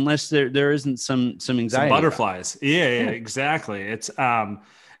real unless there isn't some anxiety. Some butterflies. Yeah, exactly. It's,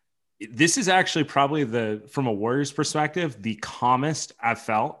 this is actually probably from a Warriors perspective, the calmest I've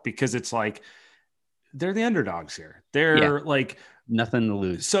felt, because it's like, they're the underdogs here. They're like nothing to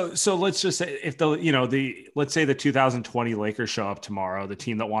lose. So let's just say if let's say the 2020 Lakers show up tomorrow, the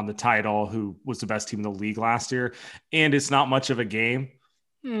team that won the title, who was the best team in the league last year, and it's not much of a game,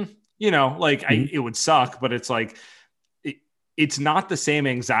 it would suck, but it's like, it's not the same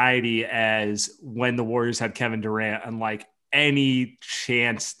anxiety as when the Warriors had Kevin Durant and like any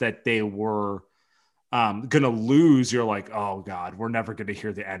chance that they were going to lose, you're like, oh God, we're never going to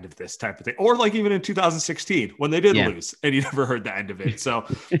hear the end of this type of thing. Or like even in 2016 when they did lose and you never heard the end of it. So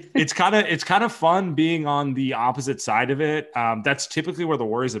it's kind of fun being on the opposite side of it. That's typically where the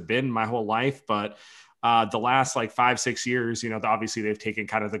Warriors have been my whole life. But the last like 5-6 years, obviously they've taken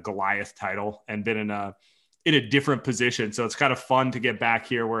kind of the Goliath title and been in a different position. So it's kind of fun to get back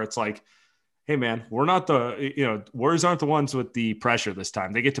here where it's like, hey man, we're not Warriors aren't the ones with the pressure this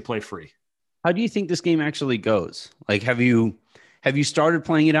time. They get to play free. How do you think this game actually goes? Like, have you started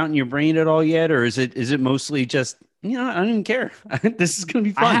playing it out in your brain at all yet? Or is it mostly just, I don't even care. This is going to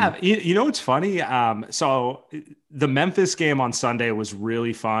be fun. I have, it's funny. So the Memphis game on Sunday was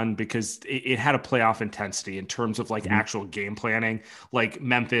really fun because it had a playoff intensity in terms of like actual game planning. Like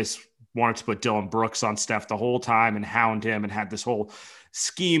Memphis wanted to put Dylan Brooks on Steph the whole time and hound him and had this whole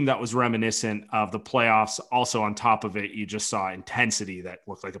scheme that was reminiscent of the playoffs. Also on top of it, you just saw intensity that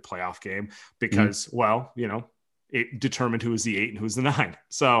looked like a playoff game because, it determined who was the 8 and who was the 9.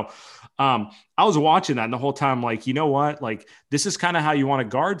 So I was watching that and the whole time, like, you know what, like this is kind of how you want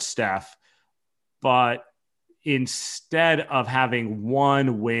to guard Steph, but instead of having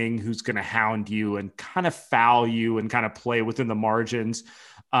one wing who's going to hound you and kind of foul you and kind of play within the margins,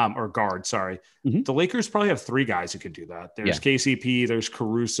 or guard, sorry. The Lakers probably have 3 guys who can do that. There's KCP, there's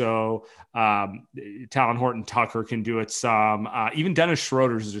Caruso, Talon Horton Tucker can do it some. Even Dennis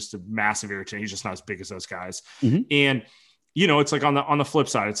Schroeder is just a massive irritant. He's just not as big as those guys. And, it's like on the flip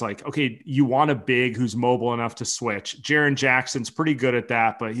side, it's like, okay, you want a big who's mobile enough to switch. Jaren Jackson's pretty good at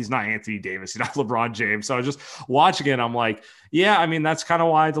that, but he's not Anthony Davis. He's not LeBron James. So I was just watching it. I'm like, yeah, I mean, that's kind of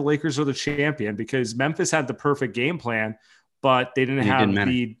why the Lakers are the champion, because Memphis had the perfect game plan, but they didn't have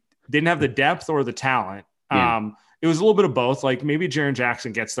the depth or the talent. It was a little bit of both. Like maybe Jaren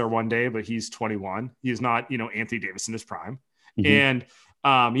Jackson gets there one day, but he's 21. He's not, Anthony Davis in his prime. And,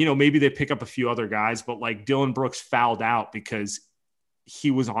 maybe they pick up a few other guys, but like Dylan Brooks fouled out because he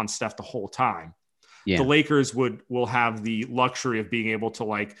was on Steph the whole time. The Lakers will have the luxury of being able to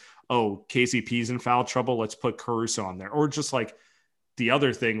like, oh, KCP's in foul trouble. Let's put Caruso on there. Or just like the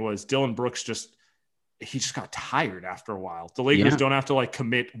other thing was Dylan Brooks he just got tired after a while. The Lakers don't have to like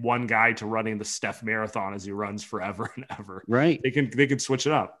commit one guy to running the Steph marathon as he runs forever and ever. Right. They can switch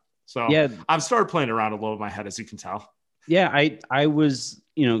it up. So I've started playing around a little in my head, as you can tell. Yeah. I was,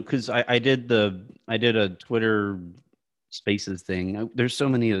 cause I did a Twitter Spaces thing. There's so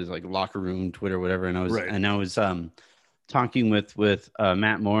many of those like locker room, Twitter, whatever. And I was talking with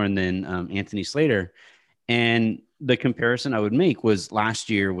Matt Moore and then Anthony Slater, and the comparison I would make was last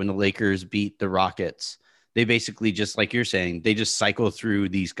year when the Lakers beat the Rockets. They basically just, like you're saying, they just cycle through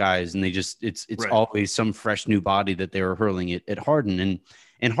these guys and it's always some fresh new body that they were hurling it at Harden.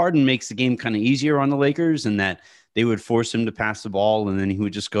 And Harden makes the game kind of easier on the Lakers, and that they would force him to pass the ball and then he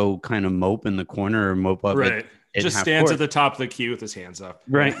would just go kind of mope in the corner or mope up. Right. Just stands at the top of the key with his hands up.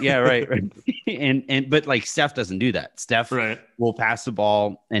 Right. Yeah. Right. But like Steph doesn't do that. Steph will pass the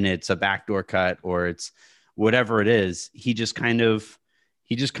ball and it's a backdoor cut or it's whatever it is. He just kind of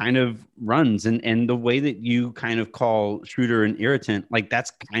runs. And the way that you kind of call Schroeder an irritant, like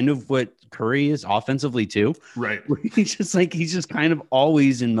that's kind of what Curry is offensively too. Right. He's just kind of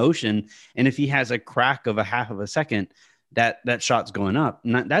always in motion. And if he has a crack of a half of a second, that shot's going up.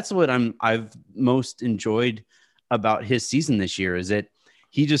 And that's what I've most enjoyed about his season this year, is that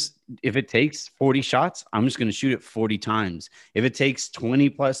if it takes 40 shots, I'm just going to shoot it 40 times. If it takes 20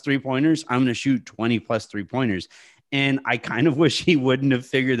 plus 3-pointers, I'm going to shoot 20 plus 3-pointers. And I kind of wish he wouldn't have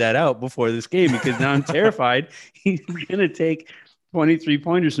figured that out before this game, because now I'm terrified he's going to take 23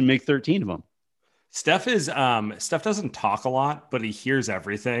 pointers and make 13 of them. Steph doesn't talk a lot, but he hears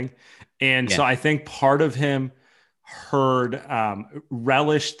everything. And so I think part of him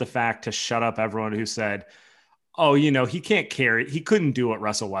relished the fact to shut up everyone who said, oh, he can't carry. He couldn't do what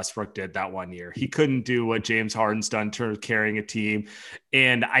Russell Westbrook did that one year. He couldn't do what James Harden's done in terms of carrying a team.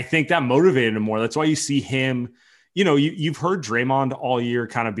 And I think that motivated him more. That's why you see him, you've heard Draymond all year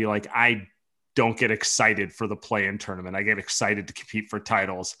kind of be like, I don't get excited for the play-in tournament. I get excited to compete for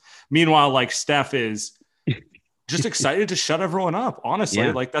titles. Meanwhile, like Steph is just excited to shut everyone up.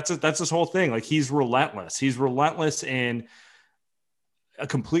 Honestly, like that's his whole thing. Like he's relentless. He's relentless in a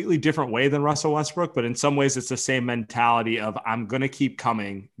completely different way than Russell Westbrook, but in some ways it's the same mentality of I'm going to keep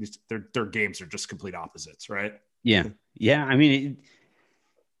coming. Their games are just complete opposites, right? Yeah. Yeah. I mean,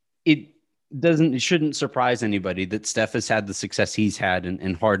 it shouldn't surprise anybody that Steph has had the success he's had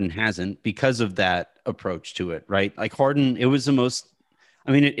and Harden hasn't because of that approach to it, right? Like Harden, it was the most,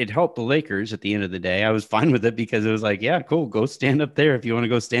 I mean, it helped the Lakers at the end of the day. I was fine with it because it was like, yeah, cool. Go stand up there if you want to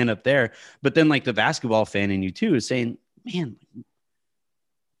go stand up there. But then like the basketball fan in you too is saying, man,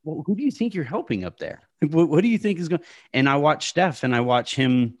 well, who do you think you're helping up there? What do you think is going? And I watch Steph and I watch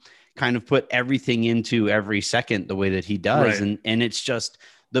him kind of put everything into every second the way that he does. Right. And it's just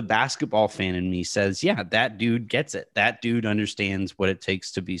the basketball fan in me says, yeah, that dude gets it. That dude understands what it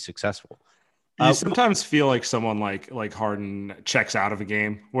takes to be successful. You sometimes feel like someone like Harden checks out of a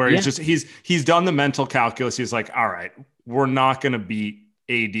game where he's done the mental calculus. He's like, all right, we're not going to beat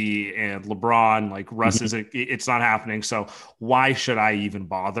AD and LeBron. Like Russ isn't, it's not happening. So why should I even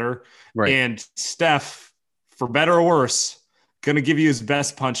bother? Right. And Steph, for better or worse, going to give you his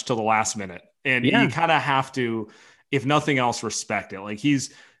best punch till the last minute. And you kind of have to, if nothing else, respect it. Like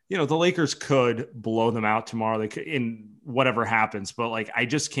he's, the Lakers could blow them out tomorrow. They could, in whatever happens, but like, I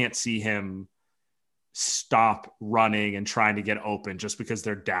just can't see him stop running and trying to get open just because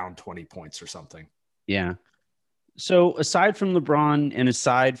they're down 20 points or something. Yeah. So aside from LeBron and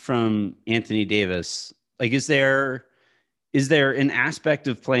aside from Anthony Davis, like, is there an aspect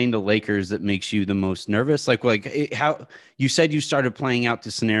of playing the Lakers that makes you the most nervous? How you said you started playing out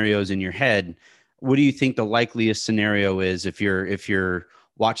the scenarios in your head. What do you think the likeliest scenario is if you're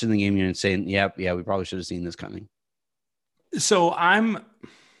watching the game and saying, yeah, we probably should have seen this coming? So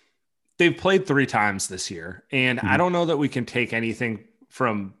they've played 3 times this year, and I don't know that we can take anything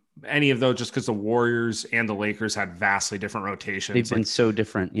from any of those just because the Warriors and the Lakers had vastly different rotations. They've been so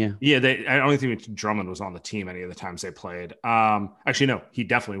different. Yeah. Yeah. I don't think Drummond was on the team any of the times they played. Actually, no, he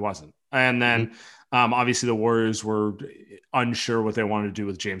definitely wasn't. And then obviously the Warriors were unsure what they wanted to do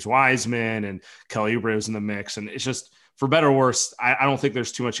with James Wiseman, and Kelly Oubre was in the mix. And it's just, for better or worse, I don't think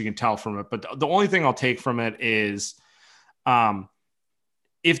there's too much you can tell from it. But the only thing I'll take from it is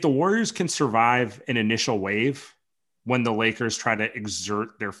if the Warriors can survive an initial wave when the Lakers try to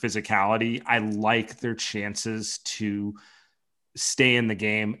exert their physicality, I like their chances to stay in the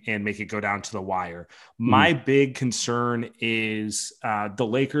game and make it go down to the wire. My big concern is the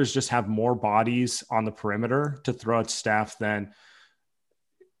Lakers just have more bodies on the perimeter to throw at Steph than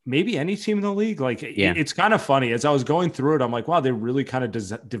maybe any team in the league. Like it's kind of funny as I was going through it. I'm like, wow, they really kind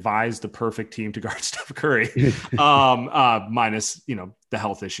of devised the perfect team to guard Steph Curry. Minus, the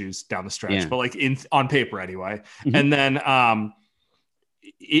health issues down the stretch, but like on paper anyway. And then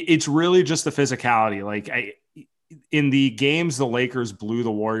it's really just the physicality. Like in the games, the Lakers blew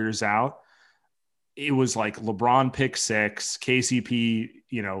the Warriors out. It was like LeBron pick 6, KCP,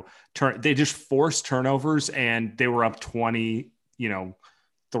 they just forced turnovers and they were up 20,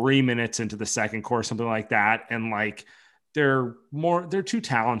 3 minutes into the second quarter, something like that. And like, they're too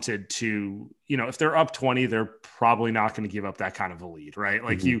talented to, if they're up 20, they're probably not going to give up that kind of a lead, right?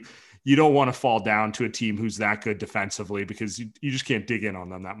 Like you don't want to fall down to a team who's that good defensively because you just can't dig in on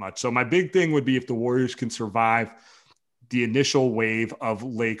them that much. So my big thing would be if the Warriors can survive the initial wave of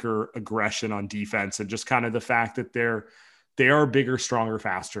Laker aggression on defense and just kind of the fact that they are bigger, stronger,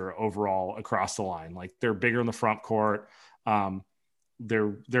 faster overall across the line. Like they're bigger in the front court.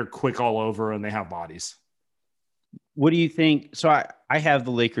 They're quick all over and they have bodies. What do you think? So I have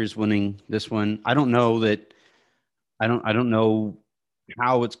the Lakers winning this one. I don't know that. I don't know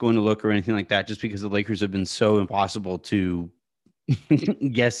how it's going to look or anything like that, just because the Lakers have been so impossible to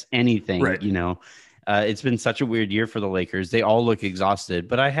guess anything. Right. It's been such a weird year for the Lakers. They all look exhausted,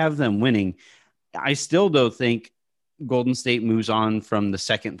 but I have them winning. I still though think Golden State moves on from the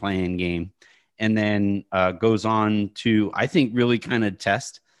second play-in game and then goes on to, I think, really kind of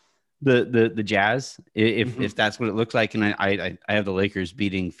test the Jazz if that's what it looks like. And I have the Lakers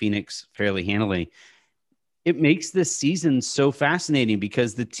beating Phoenix fairly handily. It makes this season so fascinating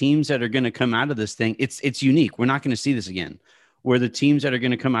because the teams that are going to come out of this thing, it's unique. We're not going to see this again, where the teams that are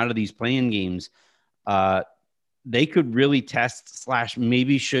going to come out of these play-in games, they could really test /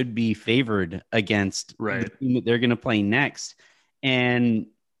 maybe should be favored against the team that they're going to play next. And,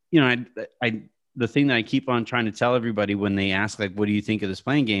 the thing that I keep on trying to tell everybody when they ask, like, what do you think of this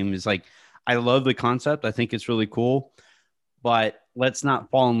playing game is like, I love the concept. I think it's really cool, but let's not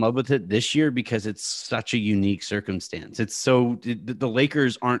fall in love with it this year because it's such a unique circumstance. The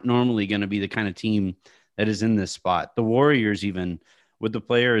Lakers aren't normally going to be the kind of team that is in this spot. The Warriors, even with the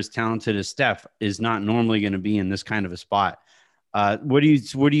player as talented as Steph, is not normally going to be in this kind of a spot. What do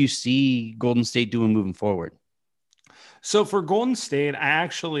you see Golden State doing moving forward? So for Golden State,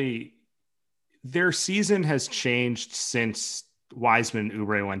 their season has changed since Wiseman and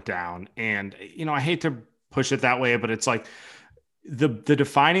Oubre went down. And, I hate to push it that way, but it's like the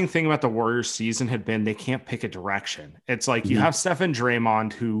defining thing about the Warriors season had been they can't pick a direction. It's like you have Steph and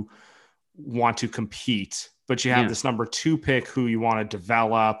Draymond who want to compete, but you have this number 2 pick who you want to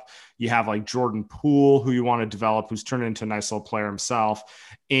develop. You have like Jordan Poole who you want to develop, who's turned into a nice little player himself.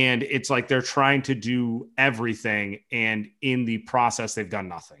 And it's like they're trying to do everything. And in the process, they've done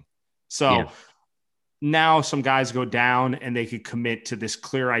nothing. So now some guys go down and they could commit to this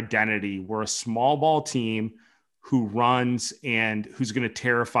clear identity. We're a small ball team who runs and who's going to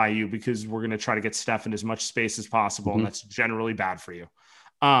terrify you because we're going to try to get Steph in as much space as possible. And that's generally bad for you.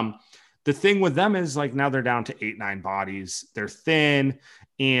 The thing with them is like now they're down to 8-9 bodies. They're thin.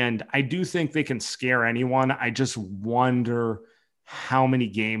 And I do think they can scare anyone. I just wonder how many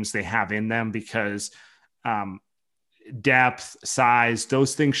games they have in them because depth, size,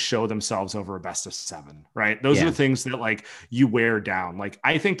 those things show themselves over a best of 7, right? Those are the things that like you wear down. Like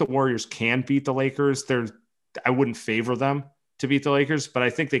I think the Warriors can beat the Lakers. I wouldn't favor them to beat the Lakers, but I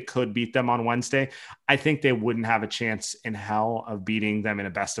think they could beat them on Wednesday. I think they wouldn't have a chance in hell of beating them in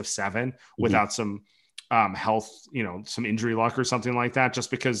a best of 7 without some health, some injury luck or something like that, just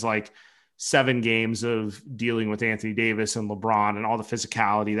because like 7 games of dealing with Anthony Davis and LeBron and all the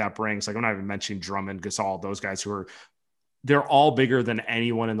physicality that brings. Like I'm not even mentioning Drummond, Gasol, those guys they're all bigger than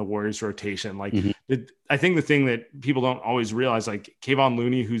anyone in the Warriors rotation. Like I think the thing that people don't always realize, like Kayvon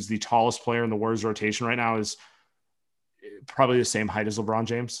Looney, who's the tallest player in the Warriors rotation right now, is probably the same height as LeBron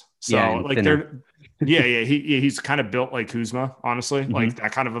James. So he's kind of built like Kuzma, honestly, like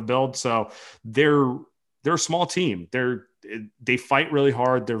that kind of a build. So they're a small team. They fight really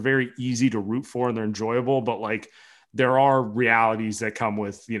hard. They're very easy to root for and they're enjoyable, but like there are realities that come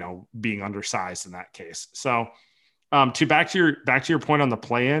with, being undersized in that case. So back to your point on the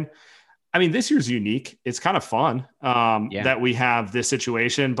play-in. I mean, this year's unique. It's kind of fun that we have this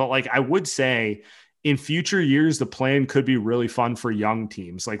situation, but like I would say in future years, the play-in could be really fun for young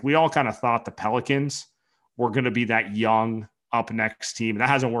teams. Like we all kind of thought the Pelicans were going to be that young up next team. That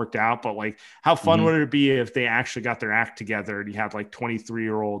hasn't worked out, but like how fun would it be if they actually got their act together and you had like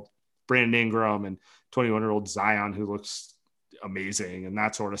 23-year-old Brandon Ingram and 21-year-old Zion who looks amazing and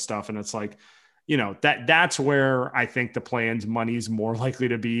that sort of stuff. And it's like, that's where I think the play-in's money is more likely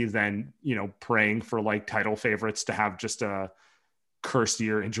to be than, praying for like title favorites to have just a cursed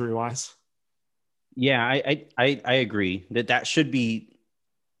year injury wise. Yeah, I agree that should be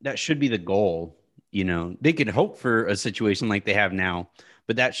the goal. They could hope for a situation like they have now,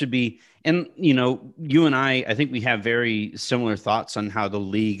 but that should be, and you and I think we have very similar thoughts on how the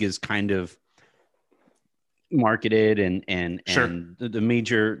league is kind of marketed and the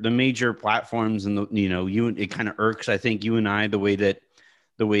major platforms and it kind of irks, I think, you and I, the way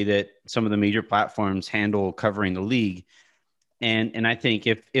that some of the major platforms handle covering the league. And I think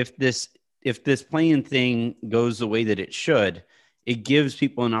if this playing thing goes the way that it should, it gives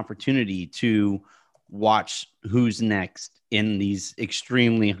people an opportunity to watch who's next in these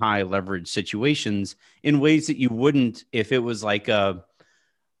extremely high leverage situations in ways that you wouldn't if it was like a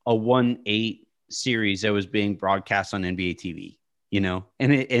 1-8 series that was being broadcast on NBA TV,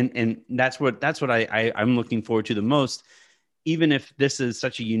 and that's what I'm looking forward to the most. Even if this is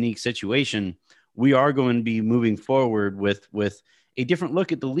such a unique situation, we are going to be moving forward with a different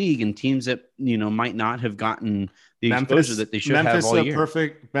look at the league and teams that, might not have gotten the exposure that they should have all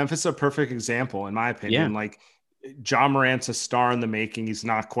year. Memphis is a perfect example, in my opinion. Like John Morant's a star in the making. He's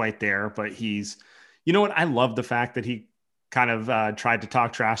not quite there, but he's, what? I love the fact that he kind of tried to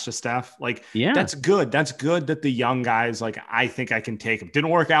talk trash to Steph. Like, that's good. That's good that the young guys, like, I think I can take him.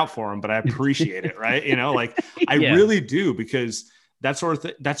 Didn't work out for him, but I appreciate it. Right. I really do, because that sort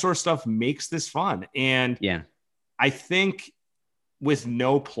of stuff makes this fun. And I think with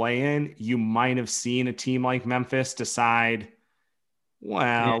no play-in, you might have seen a team like Memphis decide,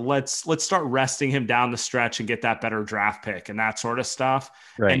 well, let's start resting him down the stretch and get that better draft pick and that sort of stuff.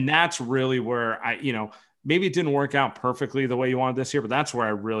 Right. And that's really where maybe it didn't work out perfectly the way you wanted this year, but that's where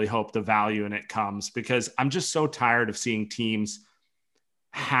I really hope the value in it comes, because I'm just so tired of seeing teams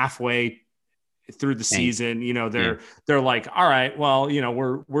halfway through the season, they're like, all right, well,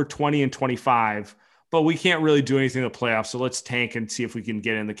 we're 20-25, but we can't really do anything in the playoffs. So let's tank and see if we can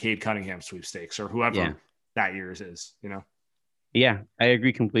get in the Cade Cunningham sweepstakes or whoever that year's is, Yeah, I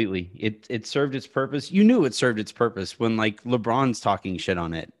agree completely. It served its purpose. You knew it served its purpose when like LeBron's talking shit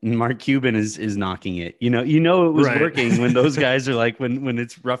on it and Mark Cuban is knocking it. You know it was Right. working when those guys are like when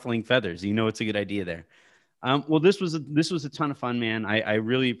it's ruffling feathers. You know it's a good idea there. Well, this was a ton of fun, man. I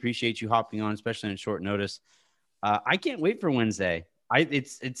really appreciate you hopping on, especially on short notice. I can't wait for Wednesday.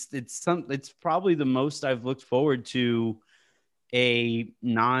 It's probably the most I've looked forward to a deep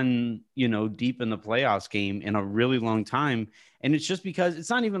in the playoffs game in a really long time. And it's just because it's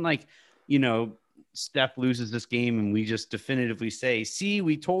not even like, Steph loses this game and we just definitively say, see,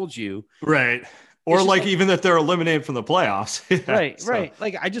 we told you. Right. Or like even that they're eliminated from the playoffs. Right.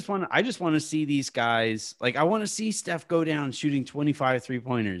 Like I just want to see these guys. Like I want to see Steph go down shooting 25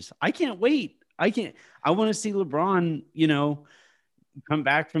 3-pointers. I can't wait. I want to see LeBron, come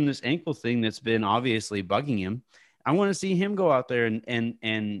back from this ankle thing that's been obviously bugging him. I want to see him go out there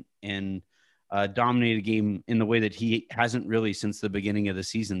and dominate a game in the way that he hasn't really since the beginning of the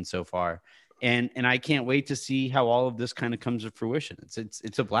season so far. And I can't wait to see how all of this kind of comes to fruition.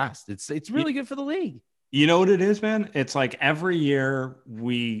 It's a blast. It's really good for the league. You know what it is, man? It's like every year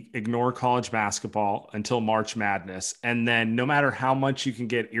we ignore college basketball until March Madness. And then no matter how much you can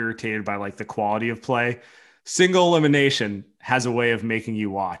get irritated by like the quality of play, single elimination has a way of making you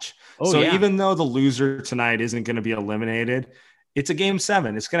watch. Even though the loser tonight isn't going to be eliminated, it's a game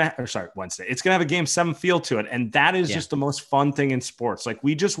 7. Wednesday. It's going to have a game 7 feel to it. And that is just the most fun thing in sports. Like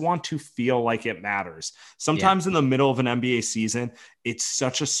we just want to feel like it matters. Sometimes in the middle of an NBA season, it's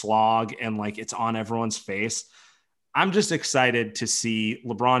such a slog and like it's on everyone's face. I'm just excited to see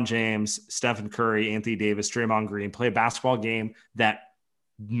LeBron James, Stephen Curry, Anthony Davis, Draymond Green play a basketball game that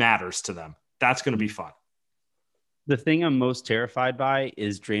matters to them. That's going to be fun. The thing I'm most terrified by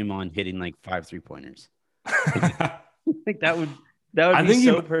is Draymond hitting like 5 3-pointers. Like that would be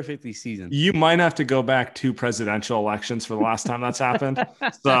so perfectly seasoned. You might have to go back 2 presidential elections for the last time that's happened.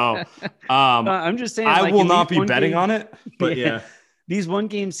 So I'm just saying I will not be betting on it, but yeah. These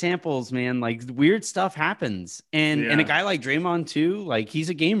 1-game samples, man, like weird stuff happens. And a guy like Draymond too, like he's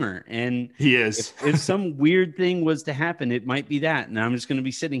a gamer and he is. If some weird thing was to happen, it might be that. And I'm just going to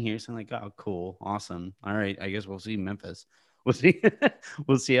be sitting here saying like, oh, cool. Awesome. All right. I guess we'll see Memphis. We'll see.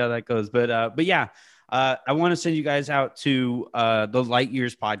 We'll see how that goes. But yeah, I want to send you guys out to the Light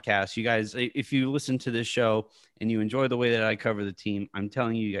Years podcast. You guys, if you listen to this show and you enjoy the way that I cover the team, I'm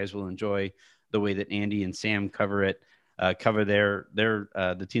telling you, you guys will enjoy the way that Andy and Sam cover it. Cover their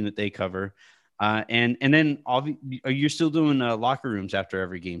the team that they cover, and then you're still doing locker rooms after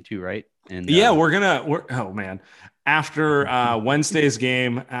every game too, right? And we're after Wednesday's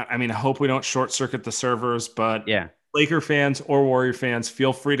game. I mean, I hope we don't short circuit the servers, but Laker fans or Warrior fans,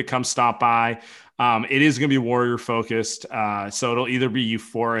 feel free to come stop by. It is going to be Warrior focused, so it'll either be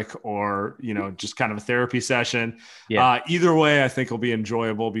euphoric or just kind of a therapy session. Either way, I think it'll be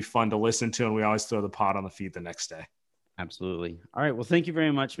enjoyable, be fun to listen to, and we always throw the pod on the feed the next day. Absolutely. All right. Well, thank you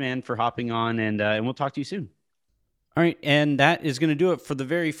very much, man, for hopping on, and we'll talk to you soon. All right. And that is going to do it for the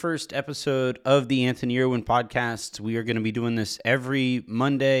very first episode of the Anthony Irwin podcast. We are going to be doing this every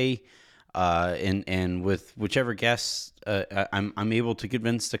Monday, and with whichever guests I'm able to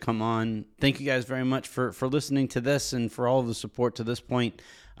convince to come on. Thank you guys very much for listening to this and for all of the support to this point.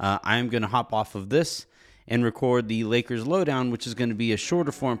 I'm going to hop off of this and record the Lakers Lowdown, which is going to be a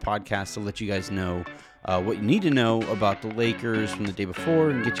shorter form podcast to let you guys know what you need to know about the Lakers from the day before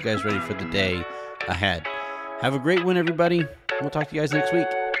and get you guys ready for the day ahead. Have a great one, everybody. We'll talk to you guys next week.